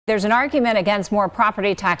There's an argument against more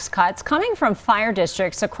property tax cuts coming from fire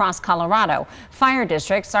districts across Colorado. Fire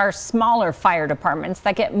districts are smaller fire departments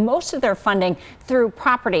that get most of their funding through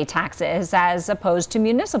property taxes, as opposed to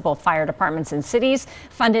municipal fire departments in cities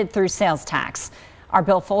funded through sales tax. Our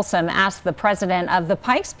Bill Folsom asked the president of the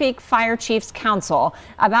Pikes Peak Fire Chiefs Council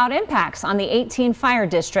about impacts on the 18 fire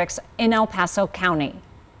districts in El Paso County.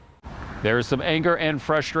 There is some anger and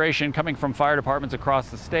frustration coming from fire departments across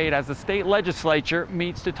the state as the state legislature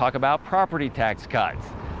meets to talk about property tax cuts.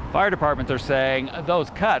 Fire departments are saying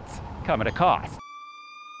those cuts come at a cost.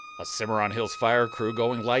 A Cimarron Hills fire crew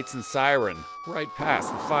going lights and siren right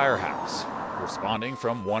past the firehouse. Responding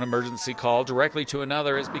from one emergency call directly to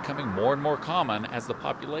another is becoming more and more common as the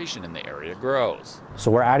population in the area grows.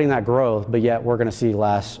 So we're adding that growth, but yet we're going to see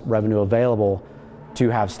less revenue available to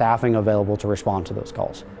have staffing available to respond to those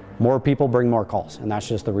calls. More people bring more calls, and that's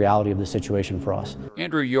just the reality of the situation for us.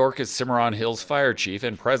 Andrew York is Cimarron Hills Fire Chief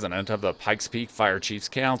and president of the Pikes Peak Fire Chiefs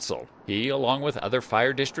Council. He, along with other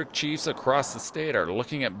fire district chiefs across the state, are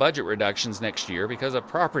looking at budget reductions next year because of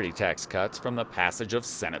property tax cuts from the passage of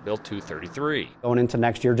Senate Bill 233. Going into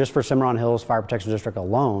next year, just for Cimarron Hills Fire Protection District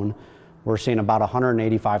alone, we're seeing about a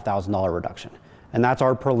 $185,000 reduction. And that's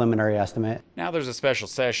our preliminary estimate. Now there's a special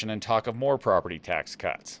session and talk of more property tax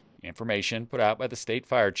cuts. Information put out by the State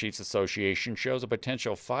Fire Chiefs Association shows a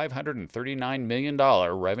potential $539 million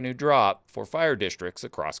revenue drop for fire districts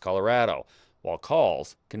across Colorado, while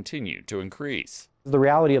calls continue to increase. The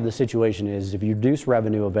reality of the situation is if you reduce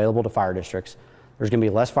revenue available to fire districts, there's going to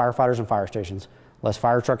be less firefighters and fire stations, less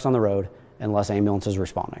fire trucks on the road, and less ambulances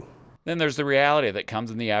responding. Then there's the reality that comes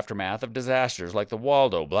in the aftermath of disasters like the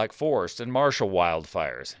Waldo, Black Forest, and Marshall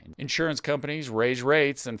wildfires. Insurance companies raise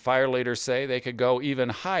rates, and fire leaders say they could go even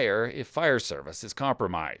higher if fire service is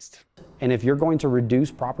compromised. And if you're going to reduce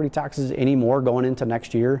property taxes anymore going into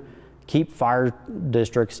next year, keep fire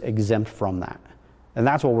districts exempt from that. And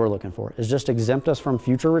that's what we're looking for, is just exempt us from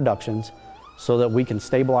future reductions so that we can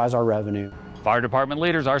stabilize our revenue. Fire department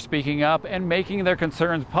leaders are speaking up and making their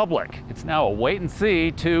concerns public. It's now a wait and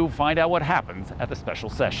see to find out what happens at the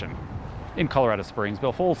special session. In Colorado Springs,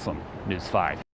 Bill Folsom, News 5.